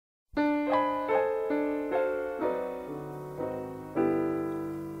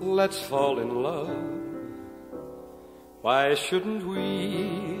let's fall in love. Why shouldn't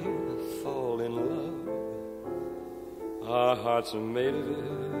we fall in love? Our hearts are made of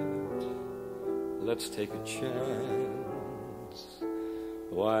it. Let's take a chance.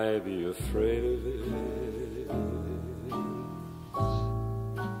 Why be afraid of it?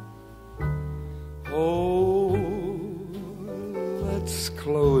 Oh, let's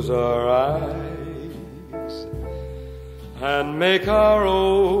close our eyes and make our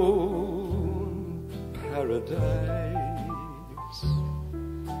own paradise.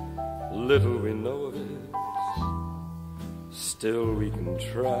 Little we know of it, still we can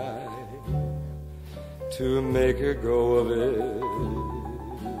try to make a go of it.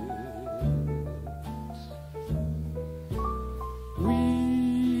 We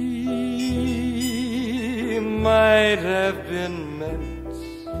might have been meant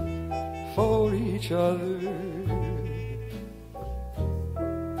for each other,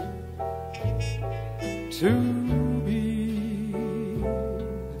 to be,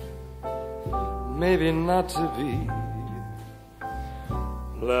 maybe not to be.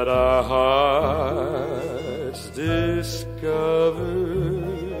 Let our hearts discover.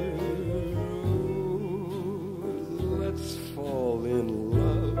 Let's fall in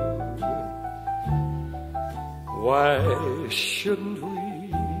love. Why shouldn't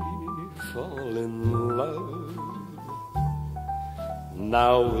we fall in love?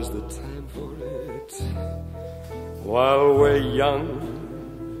 Now is the time for it. While we're young,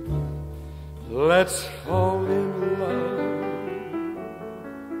 let's fall in love.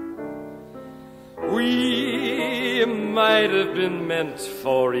 We might have been meant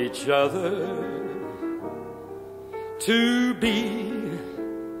for each other, to be,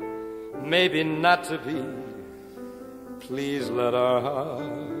 maybe not to be. Please let our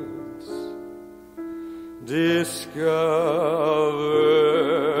hearts discover.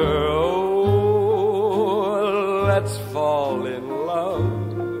 Oh, let's fall in love.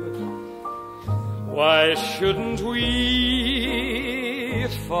 Why shouldn't we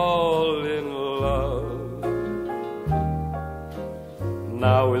fall in love?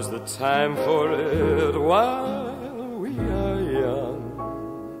 Now is the time for it while we are young.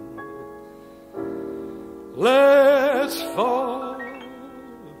 Let's fall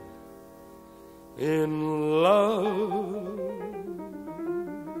in love.